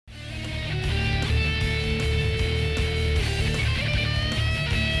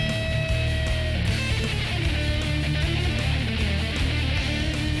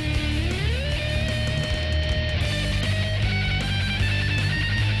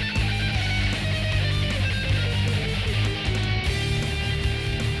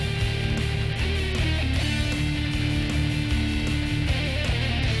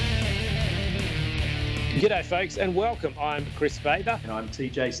G'day folks and welcome. I'm Kris. And I'm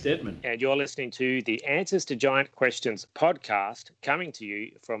TJ Stedman. And you're listening to the Answers to Giant Questions podcast, coming to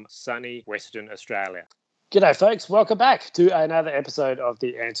you from sunny Western Australia. G'day folks, welcome back to another episode of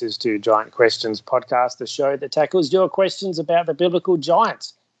the Answers to Giant Questions podcast, the show that tackles your questions about the biblical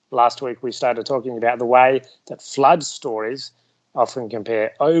giants. Last week we started talking about the way that flood stories often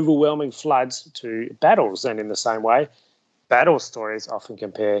compare overwhelming floods to battles, and in the same way, battle stories often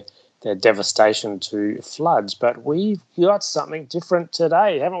compare their devastation to floods. But we've got something different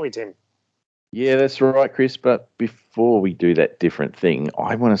today, haven't we, Tim? Yeah, that's right, Kris. But before we do that different thing,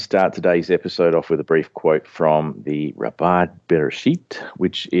 I want to start today's episode off with a brief quote from the Rabbah Bereshit,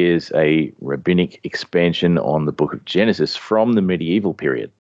 which is a rabbinic expansion on the book of Genesis from the medieval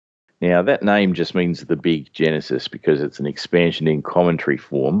period. Now, that name just means the big Genesis because it's an expansion in commentary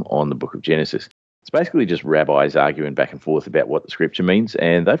form on the book of Genesis. It's basically just rabbis arguing back and forth about what the scripture means,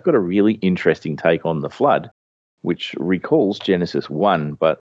 and they've got a really interesting take on the flood, which recalls Genesis 1,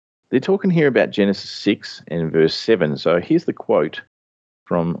 but they're talking here about Genesis 6 and verse 7. So here's the quote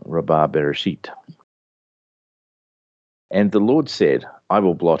from Rabbah Bereshit. "And the Lord said, I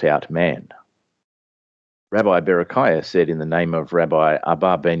will blot out man." Rabbi Berechiah said in the name of Rabbi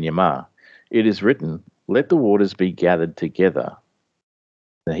Abba ben Yamah, "It is written, let the waters be gathered together."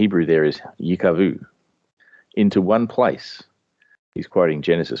 The Hebrew there is yikavu, into one place. He's quoting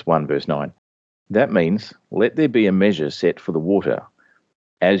Genesis 1 verse 9. That means, let there be a measure set for the water.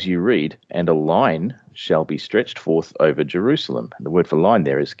 As you read, and a line shall be stretched forth over Jerusalem. And the word for line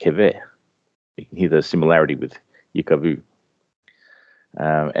there is keveh. You can hear the similarity with yikavu.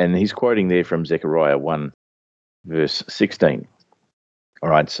 And he's quoting there from Zechariah 1 verse 16. All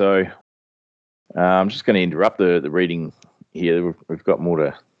right, so I'm just going to interrupt the reading here. We've got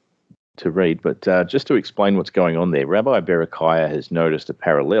more to read, but just to explain what's going on there, Rabbi Berechiah has noticed a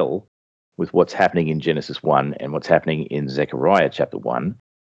parallel with what's happening in Genesis 1 and what's happening in Zechariah chapter 1.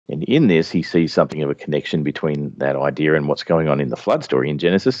 And in this, he sees something of a connection between that idea and what's going on in the flood story in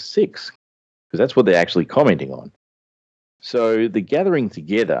Genesis 6, because that's what they're actually commenting on. So the gathering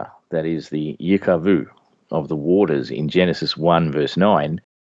together, that is the yikavu of the waters in Genesis 1 verse 9,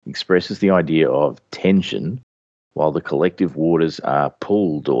 expresses the idea of tension, while the collective waters are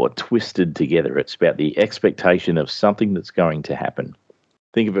pulled or twisted together. It's about the expectation of something that's going to happen.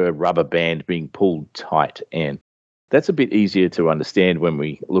 Think of a rubber band being pulled tight, and that's a bit easier to understand when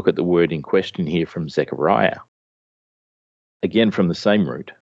we look at the word in question here from Zechariah. Again, from the same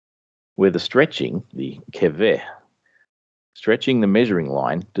root, where the stretching, the keveh, stretching the measuring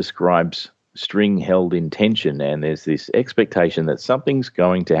line, describes string held in tension, and there's this expectation that something's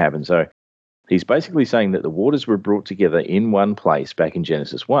going to happen. So he's basically saying that the waters were brought together in one place back in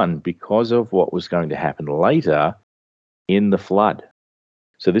Genesis 1 because of what was going to happen later in the flood.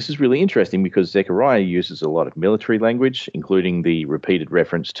 So this is really interesting because Zechariah uses a lot of military language, including the repeated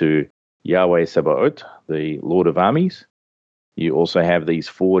reference to Yahweh Sabaoth, the Lord of Armies. You also have these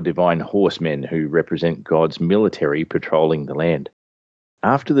 4 divine horsemen who represent God's military patrolling the land.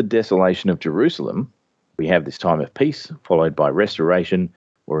 After the desolation of Jerusalem, we have this time of peace, followed by restoration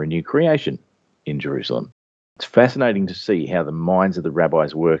or a new creation in Jerusalem. It's fascinating to see how the minds of the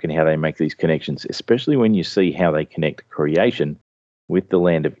rabbis work and how they make these connections, especially when you see how they connect creation with the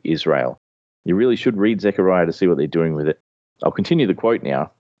land of Israel. You really should read Zechariah to see what they're doing with it. I'll continue the quote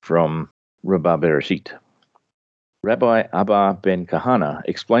now from Rabbah Bereshit. Rabbi Abba ben Kahana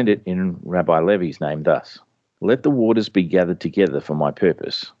explained it in Rabbi Levi's name thus: "Let the waters be gathered together for my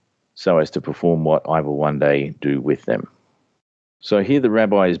purpose, so as to perform what I will one day do with them." So here the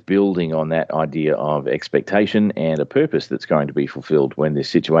rabbi is building on that idea of expectation and a purpose that's going to be fulfilled when this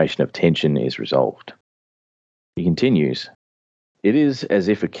situation of tension is resolved. He continues, "It is as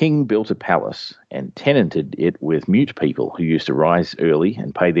if a king built a palace and tenanted it with mute people who used to rise early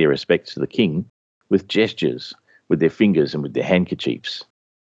and pay their respects to the king with gestures, with their fingers and with their handkerchiefs.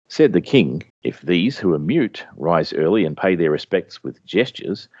 Said the king, if these who are mute rise early and pay their respects with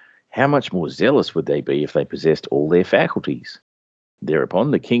gestures, how much more zealous would they be if they possessed all their faculties? Thereupon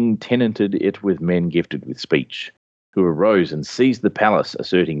the king tenanted it with men gifted with speech, who arose and seized the palace,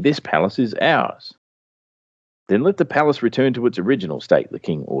 asserting, 'This palace is ours.' Then let the palace return to its original state," the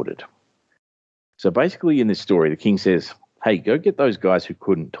king ordered. So basically in this story, the king says, hey, go get those guys who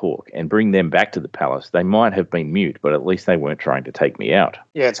couldn't talk and bring them back to the palace. They might have been mute, but at least they weren't trying to take me out.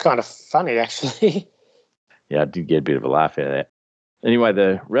 Yeah, it's kind of funny, actually. Yeah, I did get a bit of a laugh out of that. Anyway,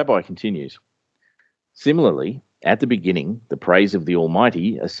 the rabbi continues. Similarly, at the beginning, the praise of the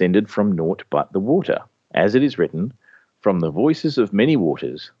Almighty ascended from naught but the water. As it is written, from the voices of many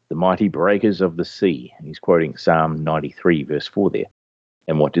waters, the mighty breakers of the sea. And he's quoting Psalm 93, verse 4 there.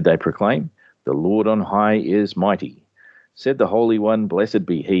 And what did they proclaim? The Lord on high is mighty. Said the Holy One, blessed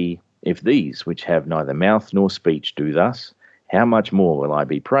be he. If these, which have neither mouth nor speech, do thus, how much more will I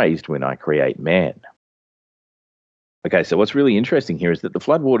be praised when I create man? Okay, so what's really interesting here is that the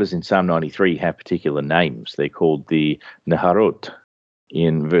floodwaters in Psalm 93 have particular names. They're called the Naharot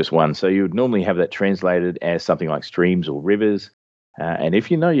in verse 1. So you would normally have that translated as something like streams or rivers. And if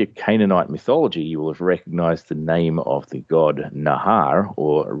you know your Canaanite mythology, you will have recognized the name of the god Nahar,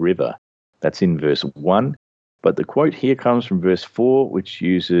 or river. That's in verse 1. But the quote here comes from verse 4, which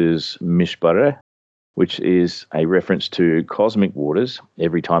uses Mishpareh, which is a reference to cosmic waters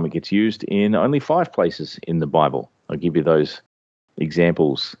every time it gets used in only 5 places in the Bible. I'll give you those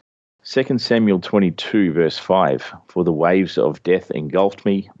examples. 2 Samuel 22, verse 5, for the waves of death engulfed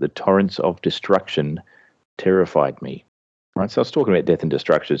me, the torrents of destruction terrified me. Right, so it's talking about death and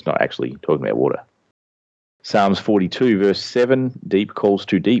destruction. It's not actually talking about water. Psalms 42, verse 7, deep calls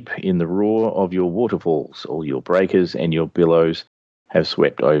to deep in the roar of your waterfalls. All your breakers and your billows have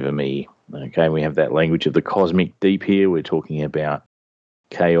swept over me. Okay, we have that language of the cosmic deep here. We're talking about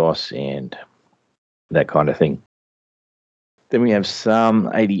chaos and that kind of thing. Then we have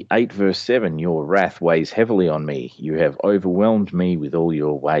Psalm 88, verse 7, your wrath weighs heavily on me. You have overwhelmed me with all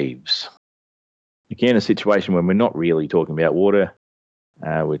your waves. Again, a situation when we're not really talking about water.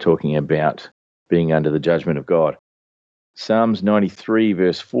 We're talking about being under the judgment of God. Psalms 93,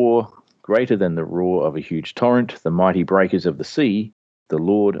 verse 4, greater than the roar of a huge torrent, the mighty breakers of the sea, the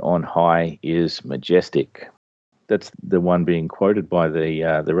Lord on high is majestic. That's the one being quoted by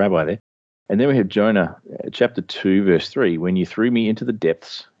the rabbi there. And then we have Jonah, chapter 2, verse 3, when you threw me into the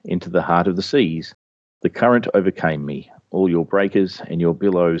depths, into the heart of the seas, the current overcame me. All your breakers and your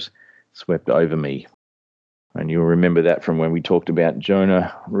billows swept over me. And you'll remember that from when we talked about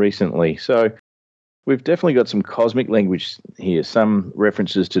Jonah recently. So we've definitely got some cosmic language here, some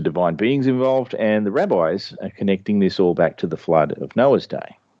references to divine beings involved, and the rabbis are connecting this all back to the flood of Noah's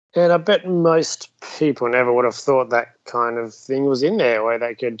day. And I bet most people never would have thought that kind of thing was in there where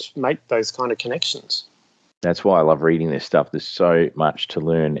they could make those kind of connections. That's why I love reading this stuff. There's so much to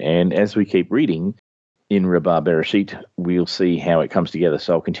learn. And as we keep reading in Rabbah Bereshit, we'll see how it comes together.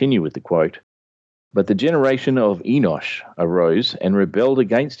 So I'll continue with the quote. But the generation of Enosh arose and rebelled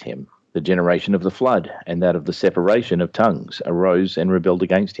against him. The generation of the flood and that of the separation of tongues arose and rebelled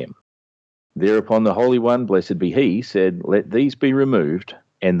against him. Thereupon the Holy One, blessed be he, said, let these be removed,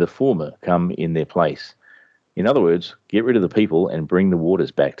 and the former come in their place. In other words, get rid of the people and bring the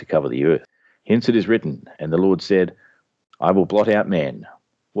waters back to cover the earth. Hence it is written, and the Lord said, I will blot out man.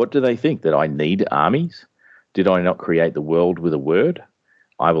 What do they think, that I need armies? Did I not create the world with a word?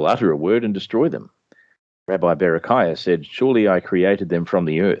 I will utter a word and destroy them. Rabbi Berechiah said, surely I created them from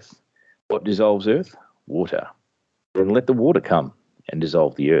the earth. What dissolves earth? Water. Then let the water come and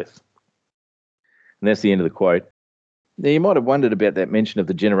dissolve the earth. And that's the end of the quote. Now, you might have wondered about that mention of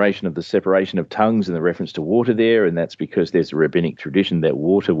the generation of the separation of tongues and the reference to water there, and that's because there's a rabbinic tradition that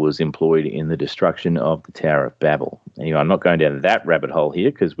water was employed in the destruction of the Tower of Babel. Anyway, I'm not going down that rabbit hole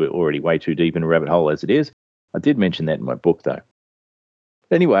here because we're already way too deep in a rabbit hole as it is. I did mention that in my book, though.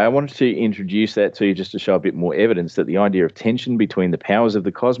 Anyway, I wanted to introduce that to you just to show a bit more evidence that the idea of tension between the powers of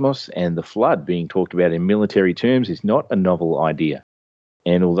the cosmos and the flood being talked about in military terms is not a novel idea.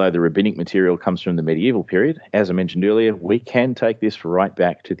 And although the rabbinic material comes from the medieval period, as I mentioned earlier, we can take this right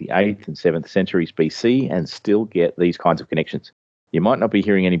back to the 8th and 7th centuries BC and still get these kinds of connections. You might not be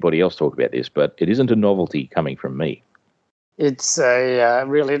hearing anybody else talk about this, but it isn't a novelty coming from me. It's a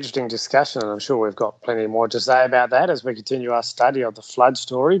really interesting discussion, and I'm sure we've got plenty more to say about that as we continue our study of the flood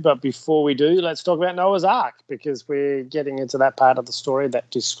story. But before we do, let's talk about Noah's Ark, because we're getting into that part of the story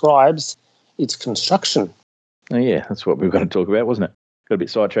that describes its construction. Oh yeah, that's what we were going to talk about, wasn't it? Got a bit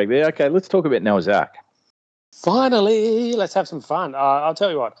sidetracked there. Okay, let's talk about Noah's Ark. Finally, let's have some fun. I'll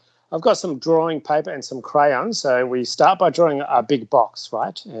tell you what, I've got some drawing paper and some crayons. So we start by drawing a big box,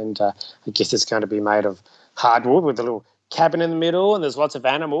 right? And I guess it's going to be made of hardwood with a little cabin in the middle, and there's lots of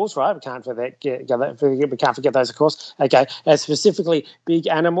animals, right? We can't forget those, of course. Okay, and specifically big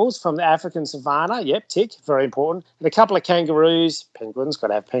animals from the African savannah. Yep, tick, very important. And a couple of kangaroos, penguins, got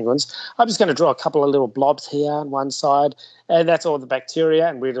to have penguins. I'm just going to draw a couple of little blobs here on one side, and that's all the bacteria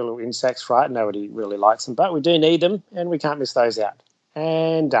and weird little insects, right? Nobody really likes them, but we do need them, and we can't miss those out.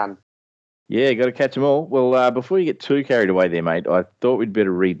 And done. Yeah, got to catch them all. Well, before you get too carried away there, mate, I thought we'd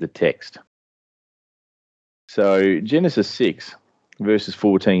better read the text. So Genesis 6, verses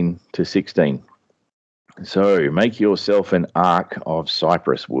 14 to 16. So make yourself an ark of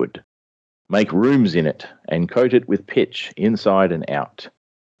cypress wood. Make rooms in it and coat it with pitch inside and out.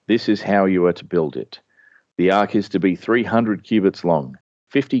 This is how you are to build it. The ark is to be 300 cubits long,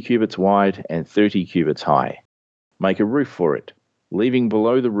 50 cubits wide and 30 cubits high. Make a roof for it, leaving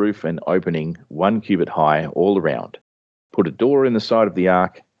below the roof an opening 1 cubit high all around. Put a door in the side of the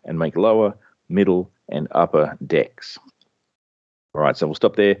ark and make lower, middle, and upper decks. All right, so we'll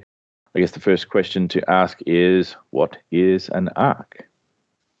stop there. I guess the first question to ask is, what is an ark?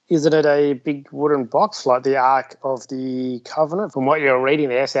 Isn't it a big wooden box like the Ark of the Covenant? From what you're reading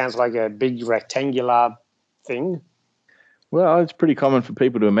there, sounds like a big rectangular thing. Well, it's pretty common for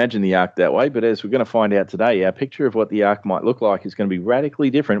people to imagine the ark that way, but as we're going to find out today, our picture of what the ark might look like is going to be radically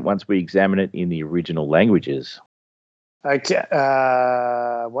different once we examine it in the original languages. Okay,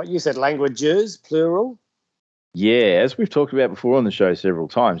 what you said, languages, plural? Yeah, as we've talked about before on the show several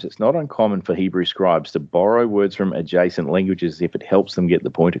times, it's not uncommon for Hebrew scribes to borrow words from adjacent languages if it helps them get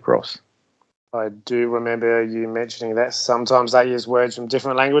the point across. I do remember you mentioning that sometimes they use words from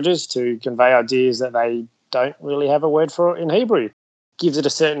different languages to convey ideas that they don't really have a word for in Hebrew. Gives it a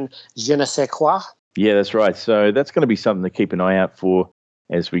certain je ne sais quoi. Yeah, that's right. So that's going to be something to keep an eye out for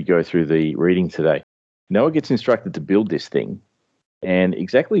as we go through the reading today. Noah gets instructed to build this thing, and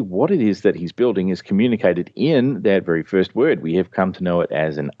exactly what it is that he's building is communicated in that very first word. We have come to know it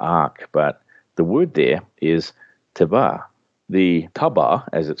as an ark, but the word there is tabah. The tabah,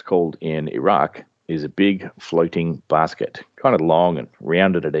 as it's called in Iraq, is a big floating basket, kind of long and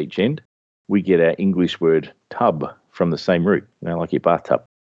rounded at each end. We get our English word tub from the same root, like your bathtub.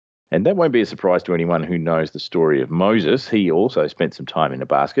 And that won't be a surprise to anyone who knows the story of Moses. He also spent some time in a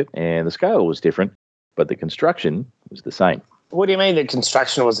basket, and the scale was different, but the construction was the same. What do you mean the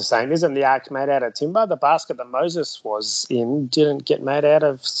construction was the same? Isn't the ark made out of timber? The basket that Moses was in didn't get made out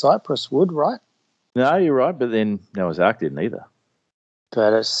of cypress wood, right? No, you're right, but then Noah's Ark didn't either.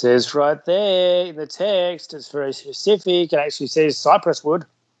 But it says right there in the text, it's very specific. It actually says cypress wood.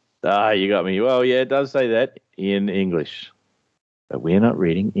 Ah, you got me. Well, yeah, it does say that in English, but we're not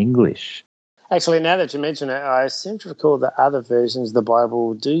reading English. Actually, now that you mention it, I seem to recall that other versions of the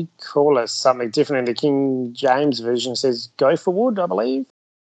Bible do call it something different. In the King James Version, it says gopher wood, I believe.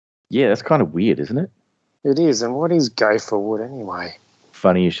 Yeah, that's kind of weird, isn't it? It is. And what is gopher wood anyway?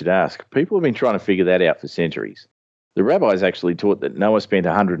 Funny you should ask. People have been trying to figure that out for centuries. The rabbis actually taught that Noah spent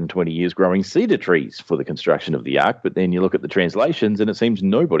 120 years growing cedar trees for the construction of the ark, but then you look at the translations and it seems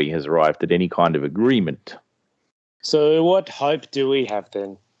nobody has arrived at any kind of agreement. So what hope do we have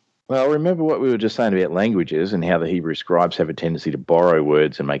then? Well, remember what we were just saying about languages and how the Hebrew scribes have a tendency to borrow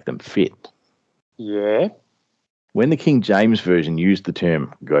words and make them fit. Yeah. When the King James Version used the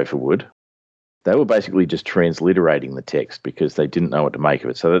term gopher wood, they were basically just transliterating the text because they didn't know what to make of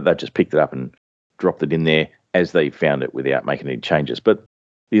it. So they just picked it up and dropped it in there as they found it without making any changes. But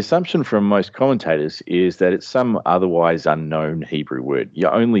the assumption from most commentators is that it's some otherwise unknown Hebrew word. You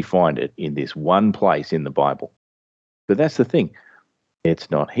only find it in this one place in the Bible. But that's the thing.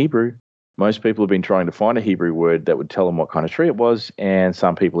 It's not Hebrew. Most people have been trying to find a Hebrew word that would tell them what kind of tree it was, and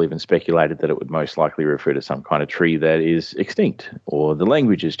some people even speculated that it would most likely refer to some kind of tree that is extinct, or the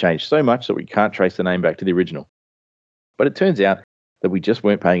language has changed so much that we can't trace the name back to the original. But it turns out that we just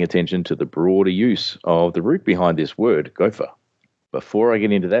weren't paying attention to the broader use of the root behind this word, gopher. Before I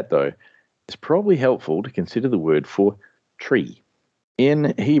get into that, though, it's probably helpful to consider the word for tree.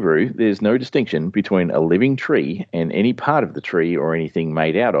 In Hebrew, there's no distinction between a living tree and any part of the tree or anything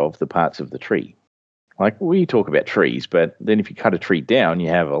made out of the parts of the tree. Like, we talk about trees, but then if you cut a tree down, you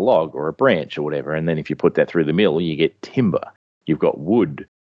have a log or a branch or whatever, and then if you put that through the mill, you get timber. You've got wood.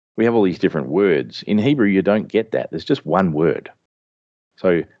 We have all these different words. In Hebrew, you don't get that. There's just one word.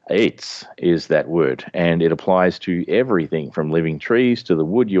 So, eitz is that word, and it applies to everything from living trees to the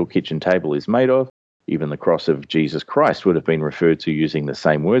wood your kitchen table is made of. Even the cross of Jesus Christ would have been referred to using the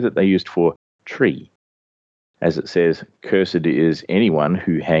same word that they used for tree. As it says, cursed is anyone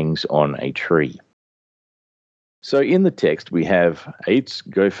who hangs on a tree. So in the text, we have eitz,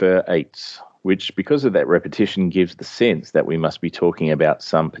 gopher, eitz, which because of that repetition gives the sense that we must be talking about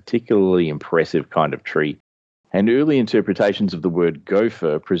some particularly impressive kind of tree. And early interpretations of the word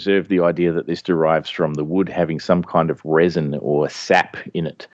gopher preserve the idea that this derives from the wood having some kind of resin or sap in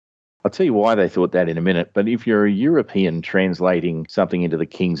it. I'll tell you why they thought that in a minute, but if you're a European translating something into the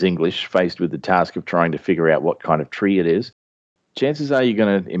King's English, faced with the task of trying to figure out what kind of tree it is, chances are you're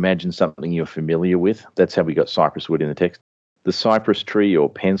going to imagine something you're familiar with. That's how we got cypress wood in the text. The cypress tree, or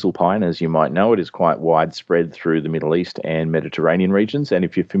pencil pine, as you might know it, is quite widespread through the Middle East and Mediterranean regions, and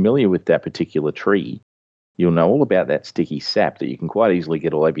if you're familiar with that particular tree, you'll know all about that sticky sap that you can quite easily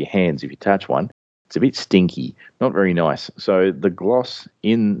get all over your hands if you touch one. It's a bit stinky, not very nice. So the gloss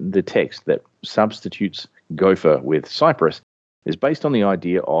in the text that substitutes gopher with cypress is based on the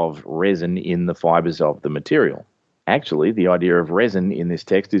idea of resin in the fibers of the material. Actually, the idea of resin in this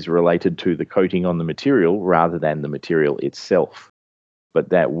text is related to the coating on the material rather than the material itself. But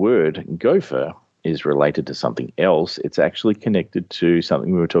that word, gopher, is related to something else. It's actually connected to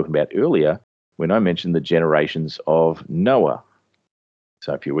something we were talking about earlier when I mentioned the generations of Noah.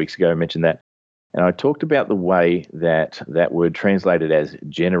 So a few weeks ago I mentioned that. And I talked about the way that that word translated as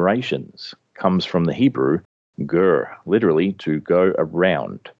generations comes from the Hebrew ger, literally to go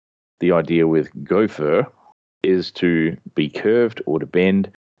around. The idea with gopher is to be curved or to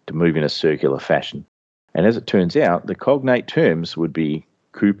bend, to move in a circular fashion. And as it turns out, the cognate terms would be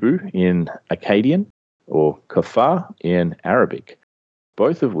kupu in Akkadian or kafar in Arabic,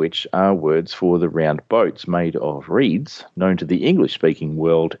 both of which are words for the round boats made of reeds, known to the English-speaking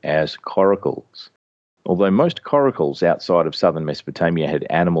world as coracles. Although most coracles outside of southern Mesopotamia had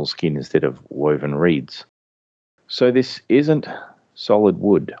animal skin instead of woven reeds. So this isn't solid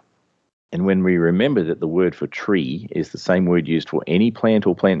wood. And when we remember that the word for tree is the same word used for any plant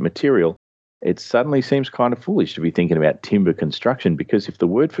or plant material, it suddenly seems kind of foolish to be thinking about timber construction, because if the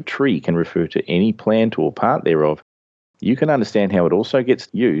word for tree can refer to any plant or part thereof, you can understand how it also gets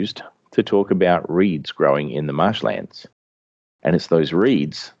used to talk about reeds growing in the marshlands. And it's those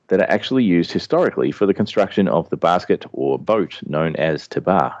reeds that are actually used historically for the construction of the basket or boat known as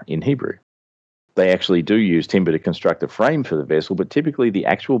tabar in Hebrew. They actually do use timber to construct the frame for the vessel, but typically the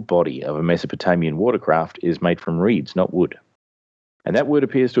actual body of a Mesopotamian watercraft is made from reeds, not wood. And that word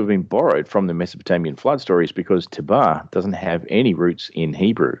appears to have been borrowed from the Mesopotamian flood stories because tabar doesn't have any roots in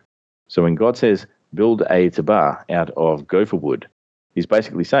Hebrew. So when God says, build a tabar out of gopher wood, he's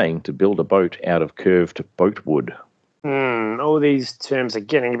basically saying to build a boat out of curved boat wood. All these terms are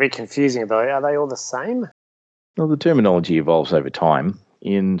getting a bit confusing, though. Are they all the same? Well, the terminology evolves over time.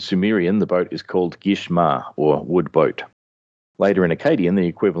 In Sumerian, the boat is called gishma, or wood boat. Later in Akkadian, the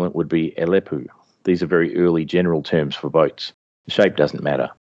equivalent would be elepu. These are very early general terms for boats. The shape doesn't matter.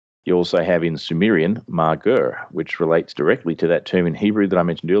 You also have in Sumerian, magur, which relates directly to that term in Hebrew that I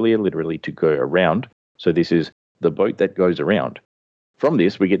mentioned earlier, literally to go around. So this is the boat that goes around. From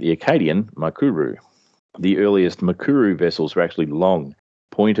this, we get the Akkadian makuru. The earliest makuru vessels were actually long,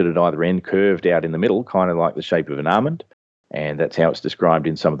 pointed at either end, curved out in the middle, kind of like the shape of an almond, and that's how it's described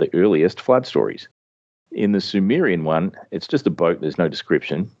in some of the earliest flood stories. In the Sumerian one, it's just a boat, there's no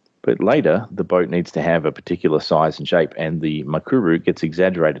description, but later the boat needs to have a particular size and shape, and the makuru gets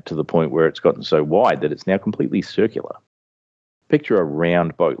exaggerated to the point where it's gotten so wide that it's now completely circular. Picture a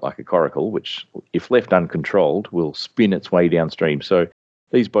round boat like a coracle, which, if left uncontrolled, will spin its way downstream. So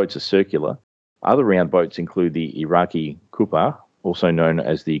these boats are circular. Other round boats include the Iraqi kupa, also known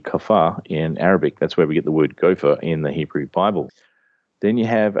as the kafar in Arabic. That's where we get the word gopher in the Hebrew Bible. Then you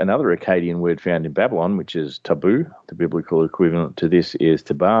have another Akkadian word found in Babylon, which is tabu. The biblical equivalent to this is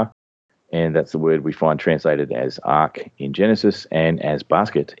tabar, and that's the word we find translated as ark in Genesis and as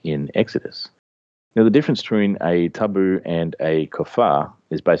basket in Exodus. Now, the difference between a tabu and a kafar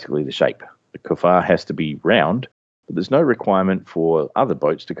is basically the shape. The kafar has to be round, but there's no requirement for other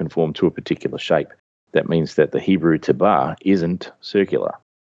boats to conform to a particular shape. That means that the Hebrew tabar isn't circular.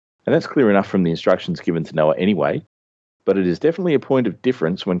 And that's clear enough from the instructions given to Noah anyway, but it is definitely a point of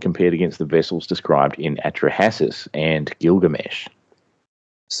difference when compared against the vessels described in Atrahasis and Gilgamesh.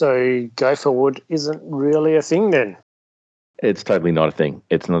 So gopher wood isn't really a thing then? It's totally not a thing.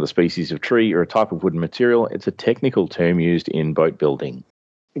 It's not a species of tree or a type of wooden material. It's a technical term used in boat building.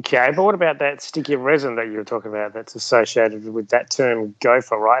 Okay, but what about that sticky resin that you were talking about that's associated with that term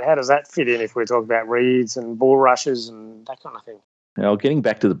gopher, right? How does that fit in if we're talking about reeds and bulrushes and that kind of thing? Now, getting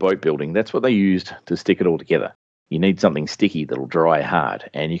back to the boat building, that's what they used to stick it all together. You need something sticky that'll dry hard,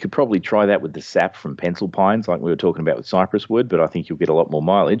 and you could probably try that with the sap from pencil pines like we were talking about with cypress wood, but I think you'll get a lot more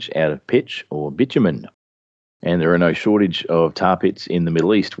mileage out of pitch or bitumen. And there are no shortage of tar pits in the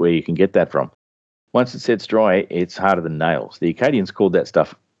Middle East where you can get that from. Once it sets dry, it's harder than nails. The Akkadians called that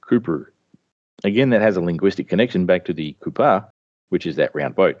stuff kupru. Again, that has a linguistic connection back to the kupa, which is that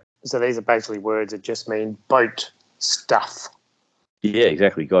round boat. So these are basically words that just mean boat stuff. Yeah,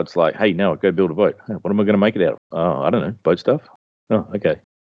 exactly. God's like, hey, Noah, go build a boat. What am I going to make it out of? Oh, I don't know, boat stuff? Oh, okay.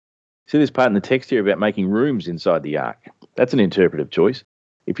 See this part in the text here about making rooms inside the ark. That's an interpretive choice.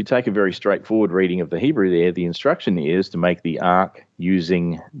 If you take a very straightforward reading of the Hebrew there, the instruction is to make the ark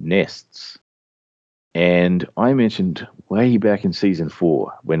using nests. And I mentioned way back in season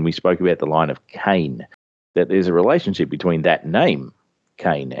 4, when we spoke about the line of Cain, that there's a relationship between that name,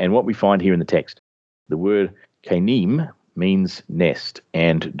 Cain, and what we find here in the text. The word Cainim means nest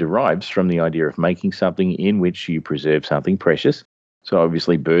and derives from the idea of making something in which you preserve something precious. So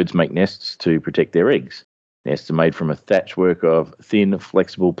obviously birds make nests to protect their eggs. Nests are made from a thatchwork of thin,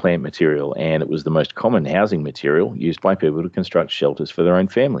 flexible plant material, and it was the most common housing material used by people to construct shelters for their own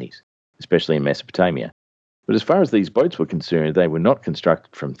families, especially in Mesopotamia. But as far as these boats were concerned, they were not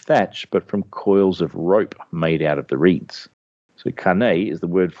constructed from thatch, but from coils of rope made out of the reeds. So kane is the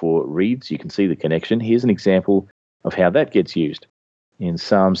word for reeds. You can see the connection. Here's an example of how that gets used. In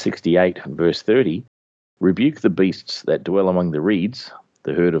Psalm 68, verse 30, rebuke the beasts that dwell among the reeds,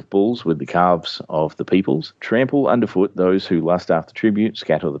 the herd of bulls with the calves of the peoples. Trample underfoot those who lust after tribute,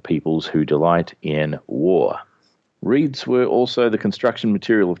 scatter the peoples who delight in war. Reeds were also the construction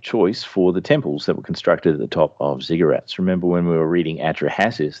material of choice for the temples that were constructed at the top of ziggurats. Remember when we were reading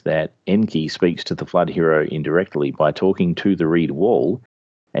Atrahasis that Enki speaks to the flood hero indirectly by talking to the reed wall,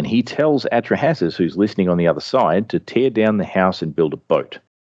 and he tells Atrahasis, who's listening on the other side, to tear down the house and build a boat.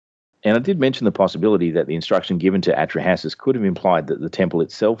 And I did mention the possibility that the instruction given to Atrahasis could have implied that the temple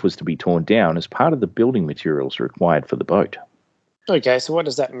itself was to be torn down as part of the building materials required for the boat. Okay, so what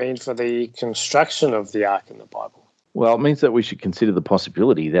does that mean for the construction of the ark in the Bible? Well, it means that we should consider the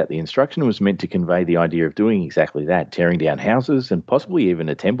possibility that the instruction was meant to convey the idea of doing exactly that, tearing down houses and possibly even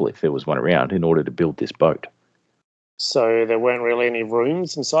a temple if there was one around in order to build this boat. So there weren't really any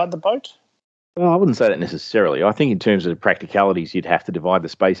rooms inside the boat? Well, I wouldn't say that necessarily. I think in terms of practicalities, you'd have to divide the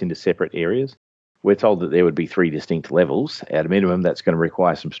space into separate areas. We're told that there would be 3 distinct levels. At a minimum, that's going to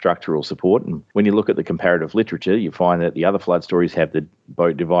require some structural support. And when you look at the comparative literature, you find that the other flood stories have the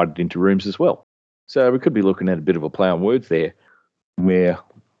boat divided into rooms as well. So we could be looking at a bit of a play on words there, where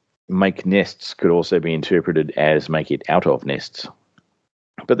make nests could also be interpreted as make it out of nests.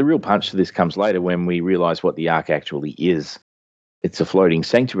 But the real punch to this comes later when we realise what the ark actually is. It's a floating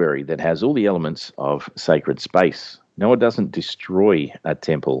sanctuary that has all the elements of sacred space. Noah doesn't destroy a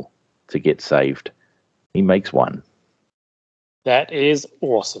temple to get saved. He makes one. That is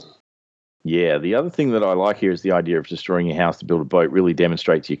awesome. Yeah, the other thing that I like here is the idea of destroying your house to build a boat really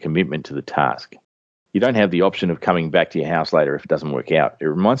demonstrates your commitment to the task. You don't have the option of coming back to your house later if it doesn't work out. It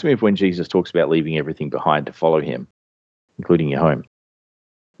reminds me of when Jesus talks about leaving everything behind to follow him, including your home.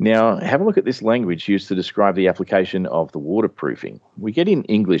 Now, have a look at this language used to describe the application of the waterproofing. We get in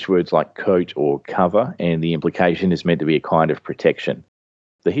English words like coat or cover, and the implication is meant to be a kind of protection.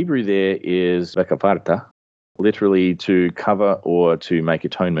 The Hebrew there is vekaparta, literally to cover or to make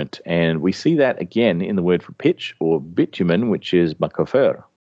atonement. And we see that again in the word for pitch or bitumen, which is Gopher.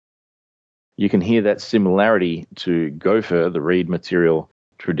 You can hear that similarity to gopher, the reed material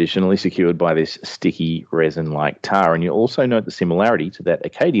traditionally secured by this sticky resin-like tar. And you also note the similarity to that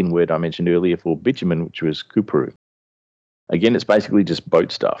Akkadian word I mentioned earlier for bitumen, which was kupru. Again, it's basically just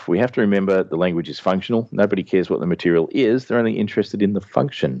boat stuff. We have to remember the language is functional. Nobody cares what the material is. They're only interested in the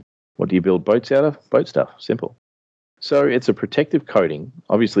function. What do you build boats out of? Boat stuff. Simple. So it's a protective coating,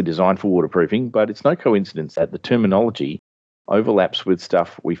 obviously designed for waterproofing, but it's no coincidence that the terminology overlaps with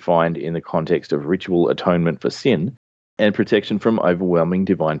stuff we find in the context of ritual atonement for sin and protection from overwhelming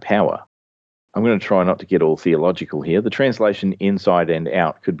divine power. I'm going to try not to get all theological here. The translation inside and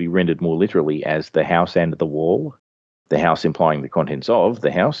out could be rendered more literally as the house and the wall. The house implying the contents of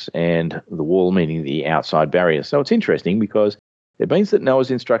the house, and the wall meaning the outside barrier. So it's interesting because it means that Noah's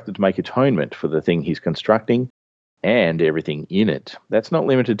instructed to make atonement for the thing he's constructing and everything in it. That's not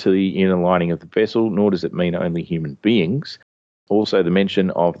limited to the inner lining of the vessel, nor does it mean only human beings. Also, the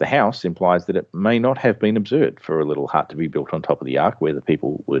mention of the house implies that it may not have been absurd for a little hut to be built on top of the ark where the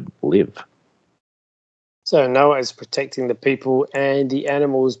people would live. So Noah is protecting the people and the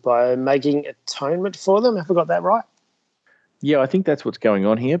animals by making atonement for them. Have I got that right? Yeah, I think that's what's going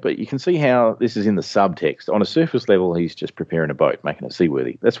on here, but you can see how this is in the subtext. On a surface level, he's just preparing a boat, making it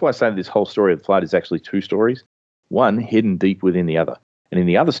seaworthy. That's why I say this whole story of the flood is actually 2 stories, one hidden deep within the other. And in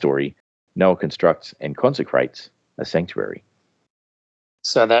the other story, Noah constructs and consecrates a sanctuary.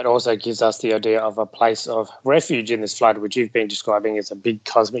 So that also gives us the idea of a place of refuge in this flood, which you've been describing as a big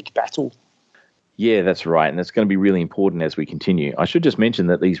cosmic battle. Yeah, that's right, and that's going to be really important as we continue. I should just mention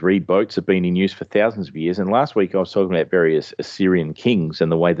that these reed boats have been in use for thousands of years, and last week I was talking about various Assyrian kings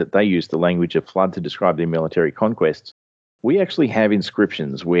and the way that they used the language of flood to describe their military conquests. We actually have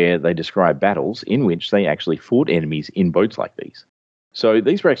inscriptions where they describe battles in which they actually fought enemies in boats like these. So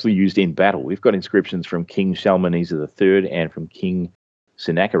these were actually used in battle. We've got inscriptions from King Shalmaneser III and from King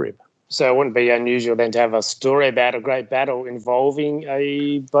Sennacherib. So it wouldn't be unusual then to have a story about a great battle involving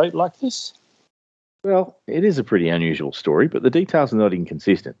a boat like this? Well, it is a pretty unusual story, but the details are not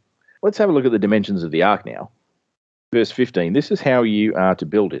inconsistent. Let's have a look at the dimensions of the ark now. Verse 15, this is how you are to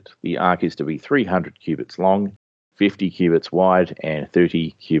build it. The ark is to be 300 cubits long, 50 cubits wide, and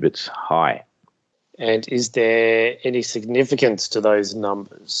 30 cubits high. And is there any significance to those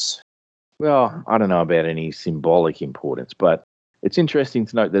numbers? Well, I don't know about any symbolic importance, but it's interesting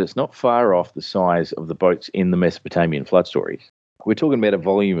to note that it's not far off the size of the boats in the Mesopotamian flood stories. We're talking about a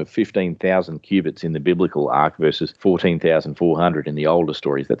volume of 15,000 cubits in the biblical ark versus 14,400 in the older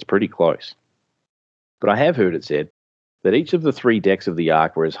stories. That's pretty close. But I have heard it said that each of the 3 decks of the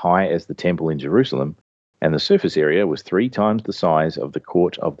ark were as high as the temple in Jerusalem, and the surface area was 3 times the size of the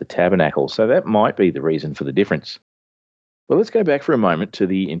court of the tabernacle. So that might be the reason for the difference. Well, let's go back for a moment to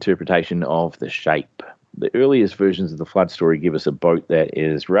the interpretation of the shape. The earliest versions of the flood story give us a boat that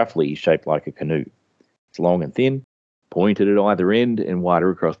is roughly shaped like a canoe. It's long and thin, pointed at either end, and wider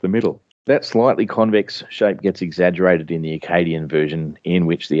across the middle. That slightly convex shape gets exaggerated in the Akkadian version, in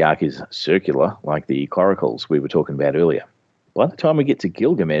which the ark is circular, like the coracles we were talking about earlier. By the time we get to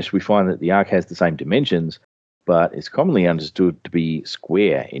Gilgamesh, we find that the ark has the same dimensions, but it's commonly understood to be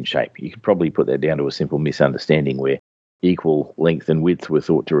square in shape. You could probably put that down to a simple misunderstanding where equal length and width were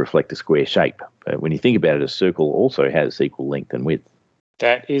thought to reflect a square shape. But when you think about it, a circle also has equal length and width.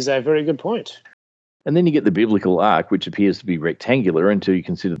 That is a very good point. And then you get the biblical ark, which appears to be rectangular until you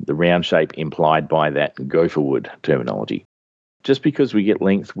consider the round shape implied by that gopher wood terminology. Just because we get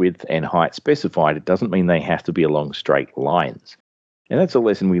length, width, and height specified, it doesn't mean they have to be along straight lines. And that's a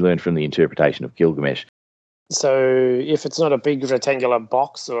lesson we learned from the interpretation of Gilgamesh. So if it's not a big rectangular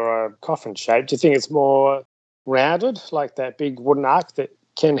box or a coffin shape, do you think it's more rounded, like that big wooden ark that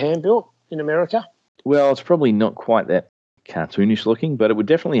Ken Ham built in America? Well, it's probably not quite that cartoonish looking, but it would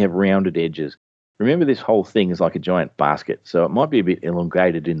definitely have rounded edges. Remember, this whole thing is like a giant basket, so it might be a bit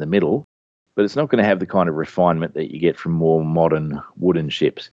elongated in the middle, but it's not going to have the kind of refinement that you get from more modern wooden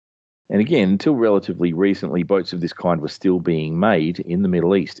ships. And again, until relatively recently, boats of this kind were still being made in the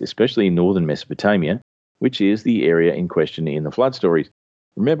Middle East, especially in northern Mesopotamia, which is the area in question in the flood stories.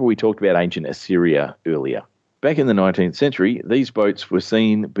 Remember, we talked about ancient Assyria earlier. Back in the 19th century, these boats were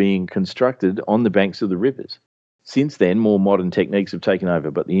seen being constructed on the banks of the rivers. Since then, more modern techniques have taken over,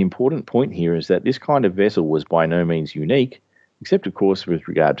 but the important point here is that this kind of vessel was by no means unique, except, of course, with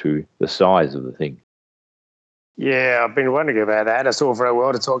regard to the size of the thing. Yeah, I've been wondering about that. It's all very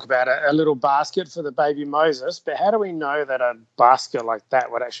well to talk about a little basket for the baby Moses, but how do we know that a basket like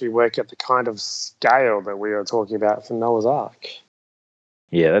that would actually work at the kind of scale that we are talking about for Noah's Ark?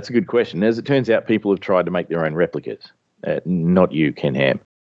 Yeah, that's a good question. As it turns out, people have tried to make their own replicas. Not you, Ken Ham.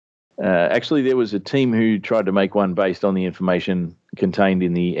 Actually, there was a team who tried to make one based on the information contained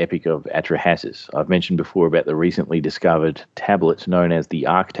in the Epic of Atrahasis. I've mentioned before about the recently discovered tablet known as the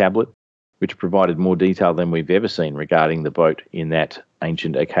Ark Tablet, which provided more detail than we've ever seen regarding the boat in that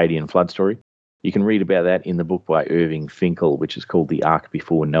ancient Akkadian flood story. You can read about that in the book by Irving Finkel, which is called The Ark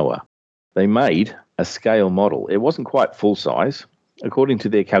Before Noah. They made a scale model. It wasn't quite full size. According to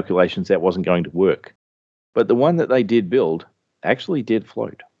their calculations, that wasn't going to work. But the one that they did build actually did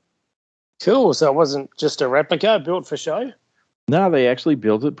float. Cool, so it wasn't just a replica built for show? No, they actually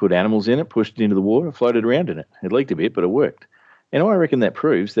built it, put animals in it, pushed it into the water, floated around in it. It leaked a bit, but it worked. And I reckon that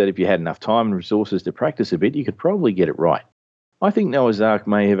proves that if you had enough time and resources to practice a bit, you could probably get it right. I think Noah's Ark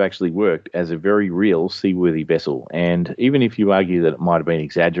may have actually worked as a very real seaworthy vessel, and even if you argue that it might have been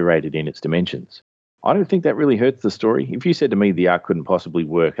exaggerated in its dimensions, I don't think that really hurts the story. If you said to me the Ark couldn't possibly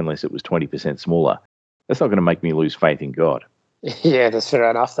work unless it was 20% smaller, that's not going to make me lose faith in God. Yeah, that's fair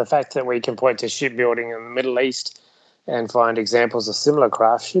enough. The fact that we can point to shipbuilding in the Middle East and find examples of similar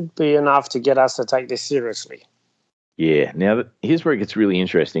craft should be enough to get us to take this seriously. Yeah, now here's where it gets really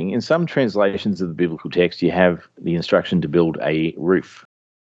interesting. In some translations of the biblical text, you have the instruction to build a roof.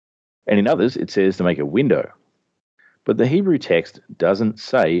 And in others, it says to make a window. But the Hebrew text doesn't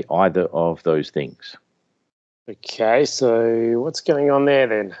say either of those things. Okay, so what's going on there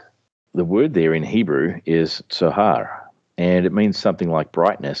then? The word there in Hebrew is tzohar, and it means something like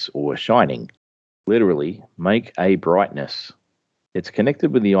brightness or shining. Literally, make a brightness. It's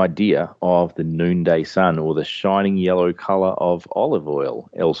connected with the idea of the noonday sun or the shining yellow colour of olive oil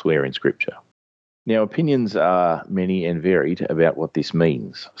elsewhere in Scripture. Now, opinions are many and varied about what this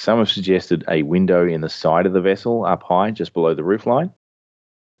means. Some have suggested a window in the side of the vessel up high just below the roofline.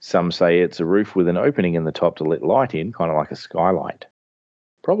 Some say it's a roof with an opening in the top to let light in, kind of like a skylight.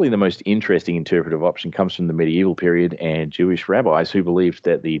 Probably the most interesting interpretive option comes from the medieval period and Jewish rabbis who believed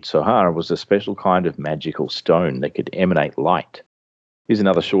that the tzohar was a special kind of magical stone that could emanate light. Here's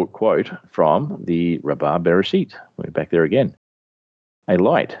another short quote from the Rabbah Bereshit. We're back there again. A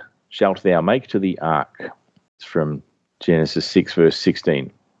light shalt thou make to the ark. It's from Genesis 6, verse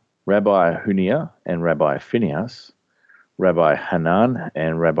 16. Rabbi Huniah and Rabbi Phinehas, Rabbi Hanan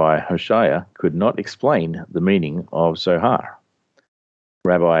and Rabbi Hoshea could not explain the meaning of Zohar.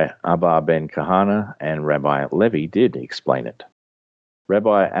 Rabbi Abba ben Kahana and Rabbi Levi did explain it.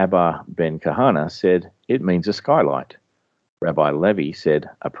 Rabbi Abba ben Kahana said, it means a skylight. Rabbi Levi said,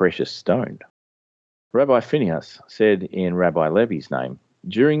 a precious stone. Rabbi Phinehas said in Rabbi Levi's name,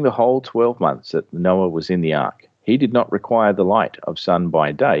 during the whole 12 months that Noah was in the ark, he did not require the light of sun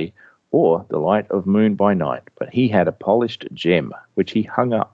by day or the light of moon by night, but he had a polished gem, which he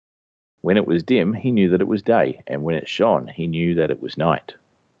hung up. When it was dim, he knew that it was day, and when it shone, he knew that it was night.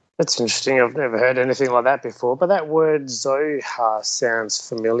 That's interesting. I've never heard anything like that before, but that word Zohar sounds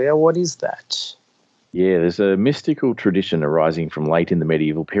familiar. What is that? Yeah, there's a mystical tradition arising from late in the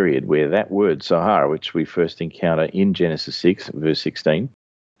medieval period where that word Zohar, which we first encounter in Genesis 6, verse 16,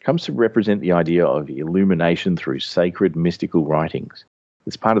 comes to represent the idea of illumination through sacred mystical writings.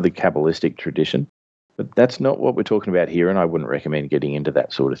 It's part of the Kabbalistic tradition, but that's not what we're talking about here, and I wouldn't recommend getting into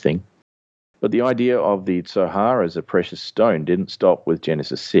that sort of thing. But the idea of the Zohar as a precious stone didn't stop with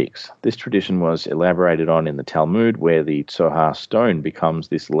Genesis 6. This tradition was elaborated on in the Talmud, where the Zohar stone becomes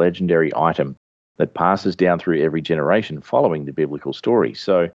this legendary item that passes down through every generation following the biblical story.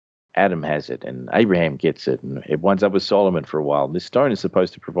 So Adam has it, and Abraham gets it, and it winds up with Solomon for a while. This stone is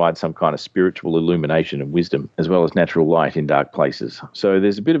supposed to provide some kind of spiritual illumination and wisdom, as well as natural light in dark places. So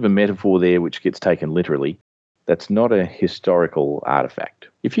there's a bit of a metaphor there which gets taken literally. That's not a historical artifact.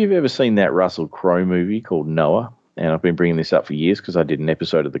 If you've ever seen that Russell Crowe movie called Noah, and I've been bringing this up for years because I did an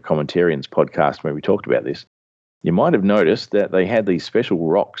episode of the Commentarians podcast where we talked about this, you might have noticed that they had these special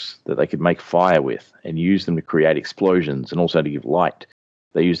rocks that they could make fire with and use them to create explosions and also to give light.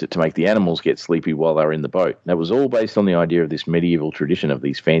 They used it to make the animals get sleepy while they were in the boat. That was all based on the idea of this medieval tradition of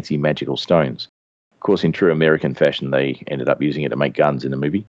these fancy magical stones. Of course, in true American fashion, they ended up using it to make guns in the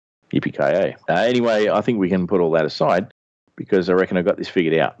movie. Yippee-ki-yay. Anyway, I think we can put all that aside because I reckon I got this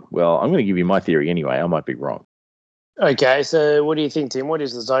figured out. Well, I'm going to give you my theory anyway. I might be wrong. Okay, so what do you think, Tim? What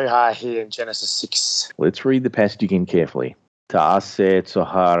is the Zohar here in Genesis 6? Let's read the passage again carefully. Ta'aseh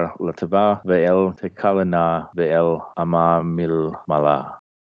Zohar latava ve'el tekalena ve'el amamil malah.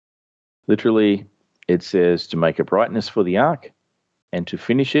 Literally, it says to make a brightness for the ark and to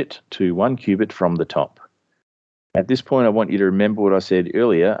finish it to 1 cubit from the top. At this point, I want you to remember what I said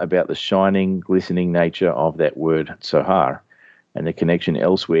earlier about the shining, glistening nature of that word Zohar and the connection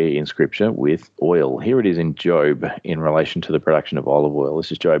elsewhere in Scripture with oil. Here it is in Job in relation to the production of olive oil.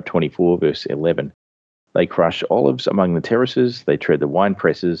 This is Job 24, verse 11. They crush olives among the terraces, they tread the wine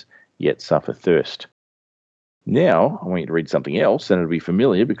presses, yet suffer thirst. Now, I want you to read something else, and it'll be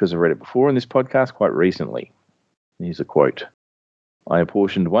familiar because I've read it before in this podcast quite recently. Here's a quote. I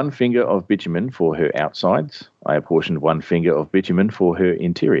apportioned 1 finger of bitumen for her outsides. I apportioned 1 finger of bitumen for her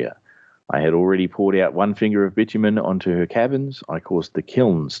interior. I had already poured out 1 finger of bitumen onto her cabins. I caused the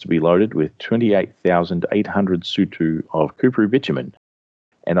kilns to be loaded with 28,800 sutu of kupru bitumen,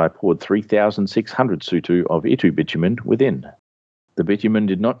 and I poured 3,600 sutu of itu bitumen within. The bitumen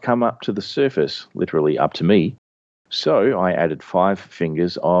did not come up to the surface, literally up to me, so I added 5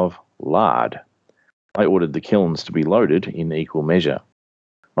 fingers of lard. I ordered the kilns to be loaded in equal measure.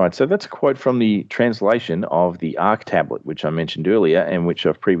 Right, so that's a quote from the translation of the Ark tablet, which I mentioned earlier and which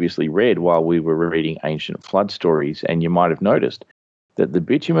I've previously read while we were reading ancient flood stories, and you might have noticed that the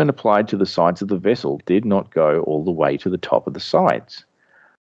bitumen applied to the sides of the vessel did not go all the way to the top of the sides.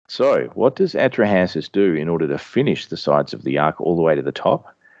 So, what does Atrahasis do in order to finish the sides of the ark all the way to the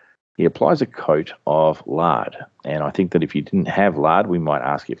top? He applies a coat of lard, and I think that if you didn't have lard, we might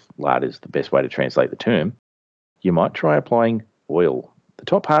ask if lard is the best way to translate the term. You might try applying oil. The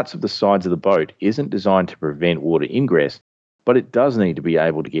top parts of the sides of the boat isn't designed to prevent water ingress, but it does need to be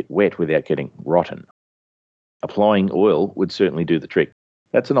able to get wet without getting rotten. Applying oil would certainly do the trick.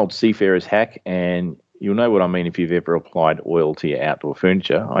 That's an old seafarer's hack, and you'll know what I mean if you've ever applied oil to your outdoor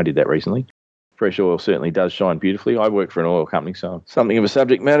furniture. I did that recently. Fresh oil certainly does shine beautifully. I work for an oil company, so I'm something of a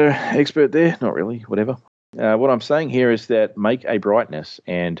subject matter expert there. Not really, whatever. What I'm saying here is that make a brightness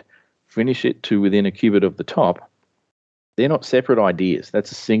and finish it to within a cubit of the top. They're not separate ideas.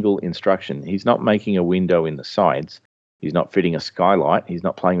 That's a single instruction. He's not making a window in the sides. He's not fitting a skylight. He's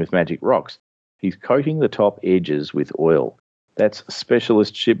not playing with magic rocks. He's coating the top edges with oil. That's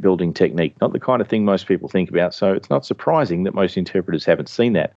specialist shipbuilding technique, not the kind of thing most people think about, so it's not surprising that most interpreters haven't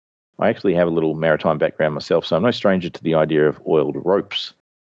seen that. I actually have a little maritime background myself, so I'm no stranger to the idea of oiled ropes.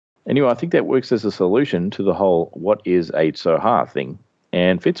 Anyway, I think that works as a solution to the whole what is a Zohar thing,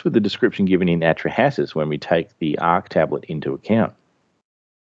 and fits with the description given in Atrahasis when we take the Ark tablet into account.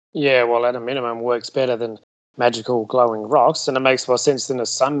 Yeah, well, at a minimum, works better than magical glowing rocks, and it makes more sense than a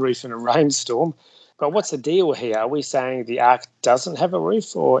sunroof in a rainstorm. But what's the deal here? Are we saying the ark doesn't have a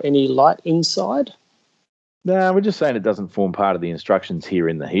roof or any light inside? No, we're just saying it doesn't form part of the instructions here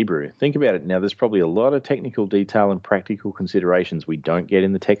in the Hebrew. Think about it now. There's probably a lot of technical detail and practical considerations we don't get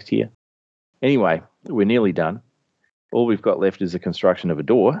in the text here. Anyway, we're nearly done. All we've got left is the construction of a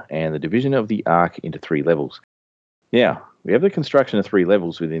door and the division of the ark into 3 levels. Now, we have the construction of 3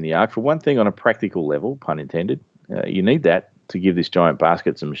 levels within the ark. For one thing, on a practical level, pun intended, you need that to give this giant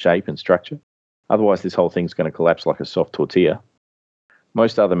basket some shape and structure. Otherwise, this whole thing's going to collapse like a soft tortilla.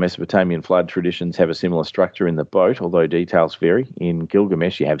 Most other Mesopotamian flood traditions have a similar structure in the boat, although details vary. In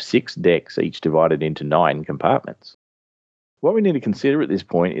Gilgamesh, you have 6 decks, each divided into 9 compartments. What we need to consider at this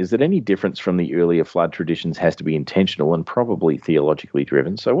point is that any difference from the earlier flood traditions has to be intentional and probably theologically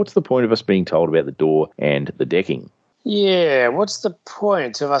driven. So what's the point of us being told about the door and the decking? Yeah, what's the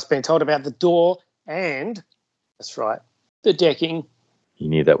point of us being told about the door and, that's right, the decking? You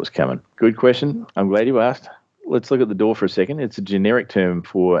knew that was coming. Good question. I'm glad you asked. Let's look at the door for a second. It's a generic term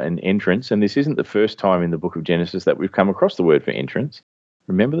for an entrance, and this isn't the first time in the book of Genesis that we've come across the word for entrance.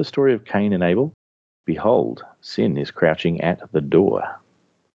 Remember the story of Cain and Abel? Behold, sin is crouching at the door.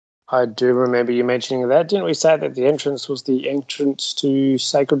 I do remember you mentioning that. Didn't we say that the entrance was the entrance to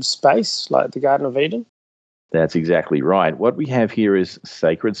sacred space, like the Garden of Eden? That's exactly right. What we have here is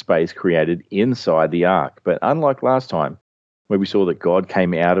sacred space created inside the ark. But unlike last time, where we saw that God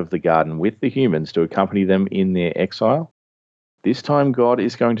came out of the garden with the humans to accompany them in their exile, this time God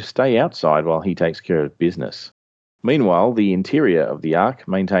is going to stay outside while he takes care of business. Meanwhile, the interior of the ark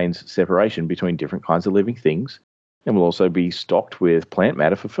maintains separation between different kinds of living things and will also be stocked with plant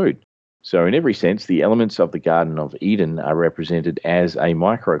matter for food. So in every sense, the elements of the Garden of Eden are represented as a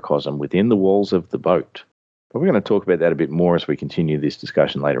microcosm within the walls of the boat. But we're going to talk about that a bit more as we continue this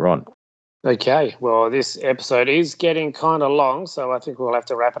discussion later on. Okay, well, this episode is getting kind of long, so I think we'll have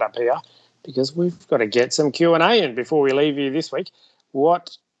to wrap it up here because we've got to get some Q&A in before we leave you this week.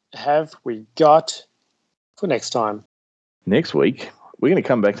 What have we got for next time? Next week, we're going to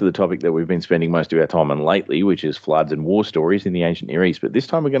come back to the topic that we've been spending most of our time on lately, which is floods and war stories in the ancient Near East. But this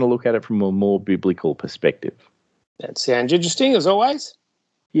time we're going to look at it from a more biblical perspective. That sounds interesting, as always.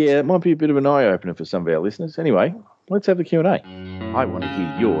 Yeah, it might be a bit of an eye-opener for some of our listeners. Anyway, let's have the Q&A. I want to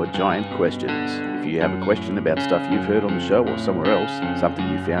hear your giant questions. If you have a question about stuff you've heard on the show or somewhere else, something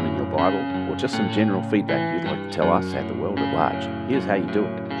you found in your Bible, or just some general feedback you'd like to tell us and the world at large, here's how you do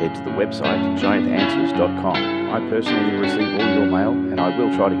it. Head to the website giantanswers.com. I personally receive all your mail, and I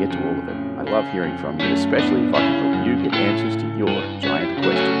will try to get to all of it. I love hearing from you, especially if I can help you get answers to your giant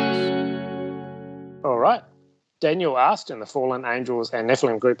questions. All right. Daniel asked in the Fallen Angels and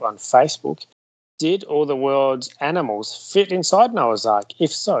Nephilim group on Facebook, did all the world's animals fit inside Noah's Ark?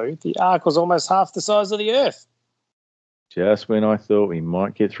 If so, the Ark was almost half the size of the Earth. Just when I thought we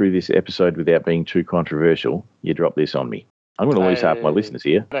might get through this episode without being too controversial, you drop this on me. I'm going to lose half my listeners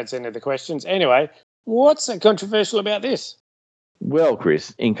here. That's the end of the questions. Anyway, what's so controversial about this? Well,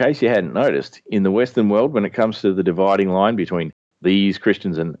 Kris, in case you hadn't noticed, in the Western world, when it comes to the dividing line between these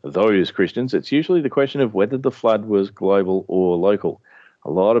Christians and those Christians, it's usually the question of whether the flood was global or local. A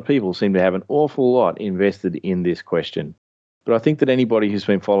lot of people seem to have an awful lot invested in this question. But I think that anybody who's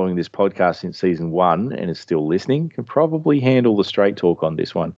been following this podcast since season 1 and is still listening can probably handle the straight talk on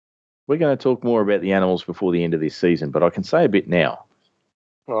this one. We're going to talk more about the animals before the end of this season, but I can say a bit now.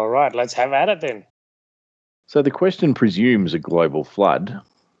 All right, let's have at it then. So the question presumes a global flood,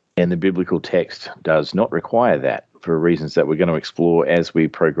 and the biblical text does not require that for reasons that we're going to explore as we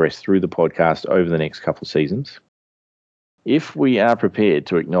progress through the podcast over the next couple of seasons. If we are prepared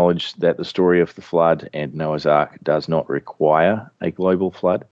to acknowledge that the story of the flood and Noah's Ark does not require a global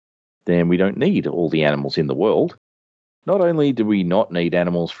flood, then we don't need all the animals in the world. Not only do we not need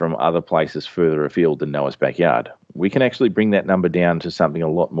animals from other places further afield than Noah's backyard, we can actually bring that number down to something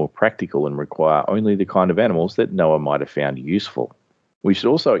a lot more practical and require only the kind of animals that Noah might have found useful. We should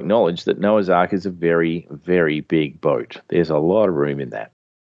also acknowledge that Noah's Ark is a very, very big boat. There's a lot of room in that.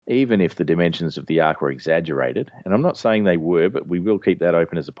 Even if the dimensions of the Ark were exaggerated, and I'm not saying they were, but we will keep that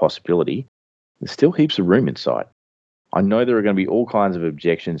open as a possibility, there's still heaps of room inside. I know there are going to be all kinds of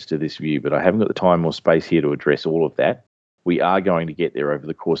objections to this view, but I haven't got the time or space here to address all of that. We are going to get there over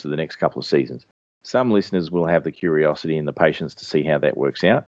the course of the next couple of seasons. Some listeners will have the curiosity and the patience to see how that works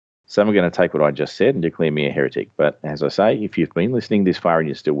out. Some are going to take what I just said and declare me a heretic. But as I say, if you've been listening this far and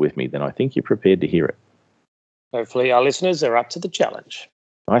you're still with me, then I think you're prepared to hear it. Hopefully our listeners are up to the challenge.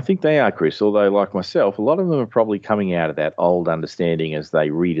 I think they are, Kris, although like myself, a lot of them are probably coming out of that old understanding as they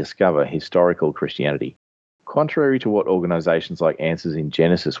rediscover historical Christianity. Contrary to what organisations like Answers in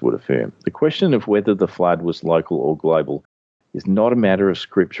Genesis would affirm, the question of whether the flood was local or global is not a matter of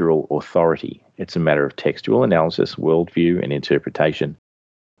scriptural authority. It's a matter of textual analysis, worldview and interpretation.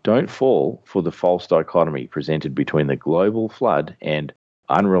 Don't fall for the false dichotomy presented between the global flood and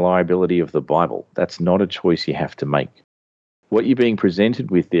unreliability of the Bible. That's not a choice you have to make. What you're being presented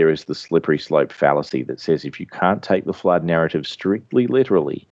with there is the slippery slope fallacy that says if you can't take the flood narrative strictly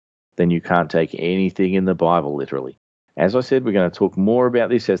literally, then you can't take anything in the Bible literally. As I said, we're going to talk more about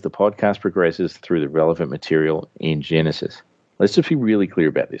this as the podcast progresses through the relevant material in Genesis. Let's just be really clear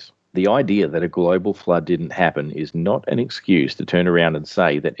about this. The idea that a global flood didn't happen is not an excuse to turn around and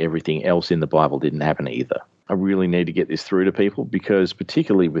say that everything else in the Bible didn't happen either. I really need to get this through to people because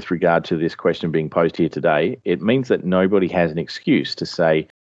particularly with regard to this question being posed here today, it means that nobody has an excuse to say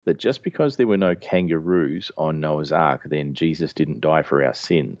that just because there were no kangaroos on Noah's Ark, then Jesus didn't die for our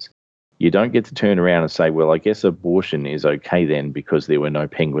sins. You don't get to turn around and say, well, I guess abortion is okay then because there were no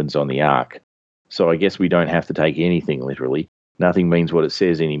penguins on the Ark. So I guess we don't have to take anything literally. Nothing means what it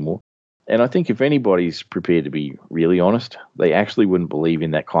says anymore. And I think if anybody's prepared to be really honest, they actually wouldn't believe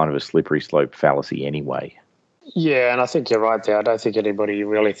in that kind of a slippery slope fallacy anyway. Yeah, and I think you're right there. I don't think anybody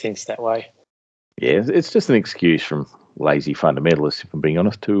really thinks that way. Yeah, it's just an excuse from lazy fundamentalists, if I'm being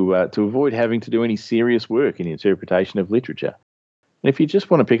honest, to avoid having to do any serious work in the interpretation of literature. And if you just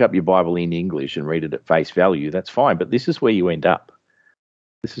want to pick up your Bible in English and read it at face value, that's fine. But this is where you end up.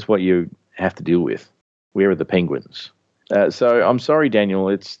 This is what you have to deal with. Where are the penguins? So I'm sorry, Daniel,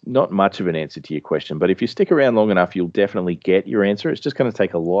 it's not much of an answer to your question, but if you stick around long enough, you'll definitely get your answer. It's just going to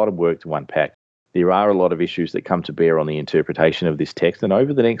take a lot of work to unpack. There are a lot of issues that come to bear on the interpretation of this text, and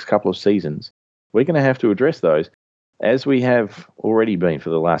over the next couple of seasons, we're going to have to address those, as we have already been for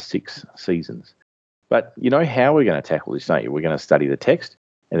the last 6 seasons. But you know how we're going to tackle this, don't you? We're going to study the text,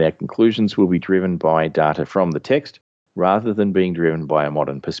 and our conclusions will be driven by data from the text, rather than being driven by a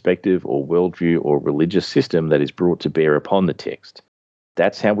modern perspective or worldview or religious system that is brought to bear upon the text.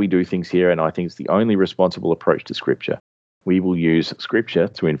 That's how we do things here, and I think it's the only responsible approach to Scripture. We will use Scripture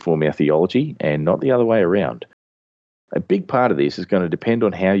to inform our theology and not the other way around. A big part of this is going to depend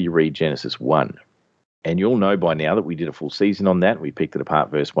on how you read Genesis 1. And you'll know by now that we did a full season on that. We picked it apart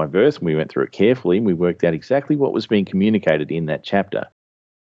verse by verse, and we went through it carefully, and we worked out exactly what was being communicated in that chapter.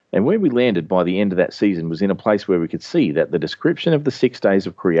 And where we landed by the end of that season was in a place where we could see that the description of the 6 days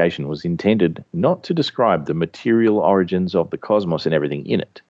of creation was intended not to describe the material origins of the cosmos and everything in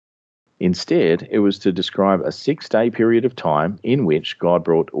it. Instead, it was to describe a 6-day period of time in which God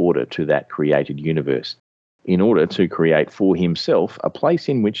brought order to that created universe, in order to create for himself a place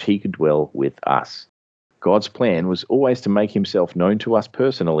in which he could dwell with us. God's plan was always to make himself known to us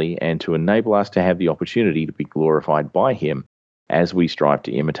personally and to enable us to have the opportunity to be glorified by him as we strive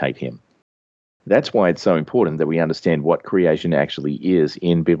to imitate him. That's why it's so important that we understand what creation actually is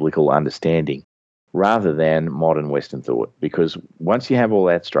in biblical understanding, rather than modern Western thought, because once you have all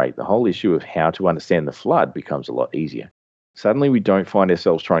that straight, the whole issue of how to understand the flood becomes a lot easier. Suddenly we don't find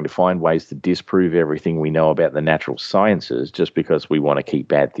ourselves trying to find ways to disprove everything we know about the natural sciences just because we want to keep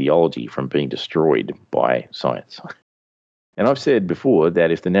bad theology from being destroyed by science. And I've said before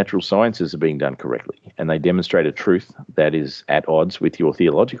that if the natural sciences are being done correctly and they demonstrate a truth that is at odds with your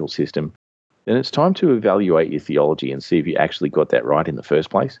theological system, then it's time to evaluate your theology and see if you actually got that right in the first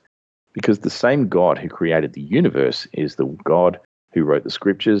place. Because the same God who created the universe is the God who wrote the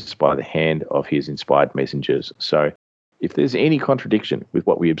scriptures by the hand of his inspired messengers. So if there's any contradiction with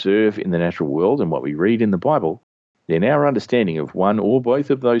what we observe in the natural world and what we read in the Bible, then our understanding of one or both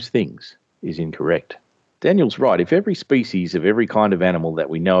of those things is incorrect. Daniel's right. If every species of every kind of animal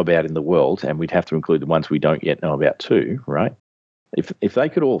that we know about in the world, and we'd have to include the ones we don't yet know about too, right? If they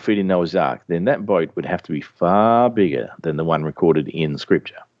could all fit in Noah's Ark, then that boat would have to be far bigger than the one recorded in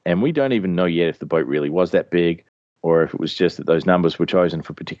Scripture. And we don't even know yet if the boat really was that big, or if it was just that those numbers were chosen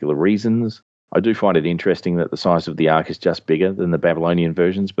for particular reasons. I do find it interesting that the size of the ark is just bigger than the Babylonian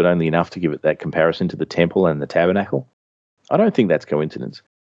versions, but only enough to give it that comparison to the temple and the tabernacle. I don't think that's coincidence.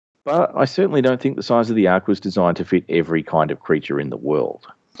 But I certainly don't think the size of the ark was designed to fit every kind of creature in the world.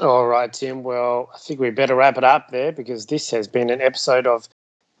 All right, Tim. Well, I think we better wrap it up there because this has been an episode of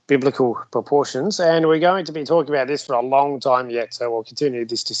Biblical Proportions, and we're going to be talking about this for a long time yet, so we'll continue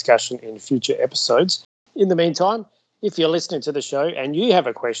this discussion in future episodes. In the meantime, if you're listening to the show and you have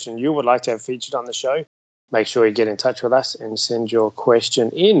a question you would like to have featured on the show, make sure you get in touch with us and send your question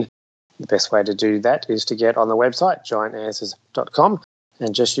in. The best way to do that is to get on the website, giantanswers.com,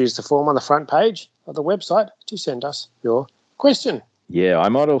 and just use the form on the front page of the website to send us your question. Yeah, I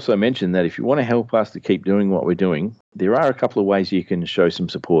might also mention that if you want to help us to keep doing what we're doing, there are a couple of ways you can show some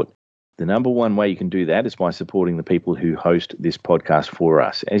support. The number one way you can do that is by supporting the people who host this podcast for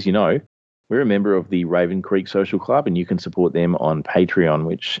us. As you know, We're a member of the Raven Creek Social Club, and you can support them on Patreon,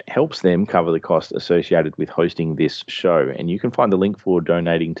 which helps them cover the cost associated with hosting this show. And you can find the link for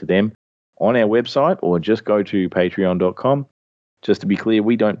donating to them on our website, or just go to patreon.com. Just to be clear,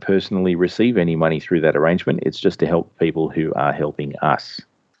 we don't personally receive any money through that arrangement. It's just to help people who are helping us.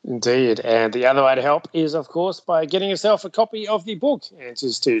 Indeed. And the other way to help is, of course, by getting yourself a copy of the book,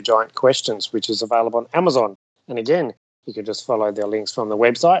 Answers to Giant Questions, which is available on Amazon. And again, you can just follow the links from the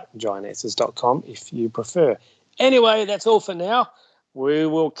website, giantanswers.com, if you prefer. Anyway, that's all for now. We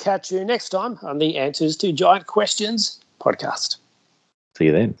will catch you next time on the Answers to Giant Questions podcast. See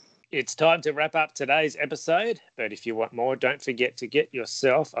you then. It's time to wrap up today's episode, but if you want more, don't forget to get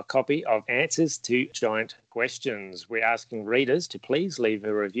yourself a copy of Answers to Giant Questions. We're asking readers to please leave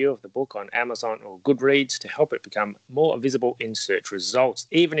a review of the book on Amazon or Goodreads to help it become more visible in search results.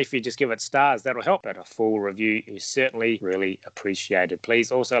 Even if you just give it stars, that'll help, but a full review is certainly really appreciated. Please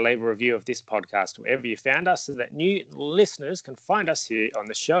also leave a review of this podcast wherever you found us so that new listeners can find us here on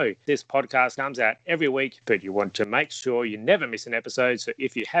the show. This podcast comes out every week, but you want to make sure you never miss an episode, so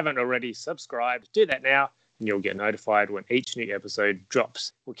if you haven't already subscribed, do that now and you'll get notified when each new episode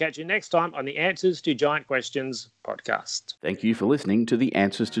drops. We'll catch you next time on the Answers to Giant Questions podcast. Thank you for listening to the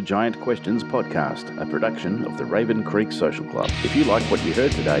Answers to Giant Questions podcast, a production of the Raven Creek Social Club. If you like what you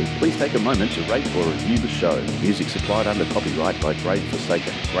heard today, please take a moment to rate or review the show. Music supplied under copyright by Grave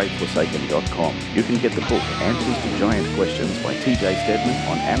Forsaken, graveforsaken.com. You can get the book Answers to Giant Questions by TJ Stedman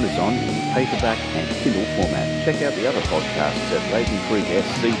on Amazon in paperback and Kindle format. Check out the other podcasts at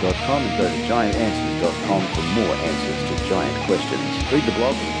ravencreeksc.com and go to giantanswers.com for more answers to giant questions. Read the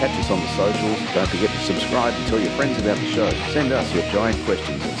blog and catch us on the socials. Don't forget to subscribe and tell your friends about the show. Send us your giant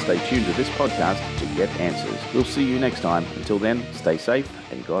questions and stay tuned to this podcast to get answers. We'll see you next time. Until then, stay safe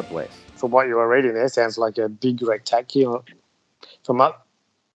and God bless. From what you were reading there, sounds like a big rectangular. From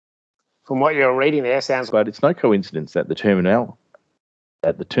what you're reading there, sounds like... But it's no coincidence that the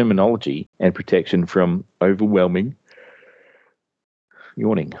terminology and protection from overwhelming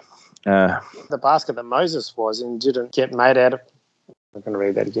yawning. The basket that Moses was in didn't get made out of... I'm going to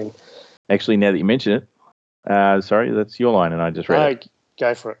read that again. Actually, now that you mention it, sorry, that's your line and I just read it.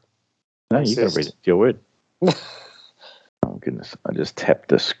 Go for it. No, you got to read it. It's your word. Oh, goodness. I just tapped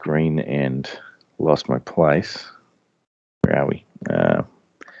the screen and lost my place. Where are we?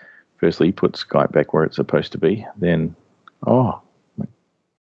 Firstly, put Skype back where it's supposed to be. Then, oh, my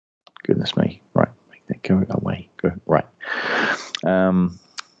goodness me. Right. Make that go away. Go. Right.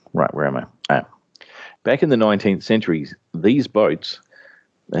 Right, where am I? Back in the 19th century, these boats...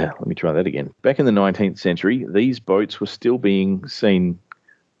 let me try that again. Back in the 19th century, these boats were still being seen...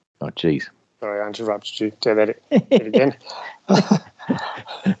 Oh, geez. Sorry, I interrupted you. Do that again.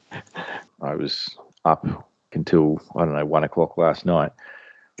 I was up until, 1 o'clock last night.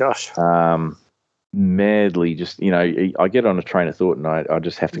 Gosh. Madly just, I get on a train of thought and I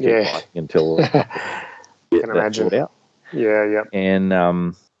just have to keep writing until I get that thought out. Yeah. And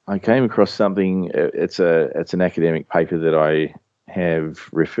I came across something. It's an academic paper that I have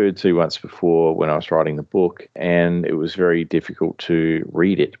referred to once before when I was writing the book, and it was very difficult to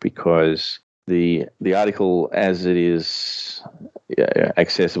read it because the article, as it is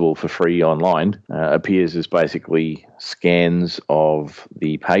accessible for free online, appears as basically scans of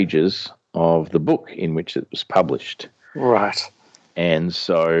the pages of the book in which it was published. Right. And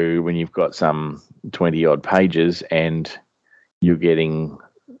so when you've got some 20-odd pages and you're getting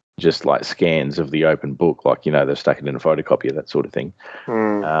just like scans of the open book, like, they've stuck it in a photocopier, that sort of thing.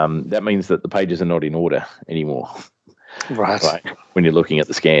 That means that the pages are not in order anymore. Right. When you're looking at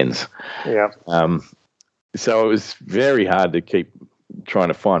the scans. Yeah. So it was very hard to keep trying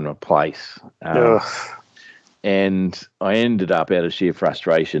to find my place. And I ended up out of sheer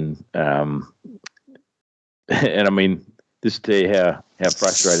frustration. And I mean, this to tell you how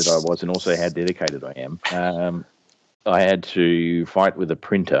frustrated I was and also how dedicated I am. I had to fight with a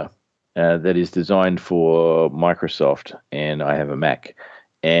printer that is designed for Microsoft, and I have a Mac.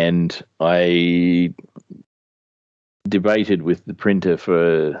 And I debated with the printer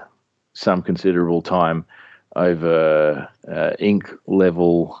for some considerable time over ink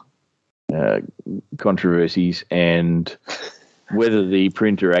level controversies and whether the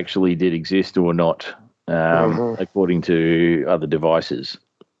printer actually did exist or not, according to other devices.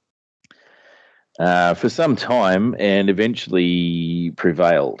 For some time, and eventually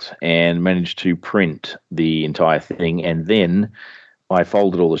prevailed and managed to print the entire thing, and then I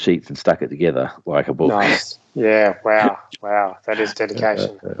folded all the sheets and stuck it together like a book. Nice. Yeah, wow. That is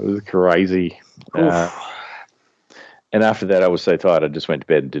dedication. It was crazy. And after that, I was so tired, I just went to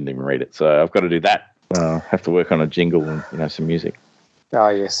bed and didn't even read it. So I've got to do that. Have to work on a jingle and some music. Oh,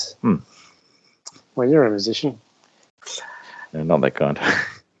 yes. Well, you're a musician. No, not that kind.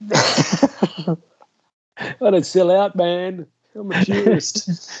 I don't sell out, man. I'm a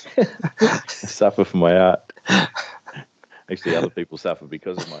purist. I suffer for my art. Actually, other people suffer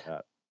because of my art.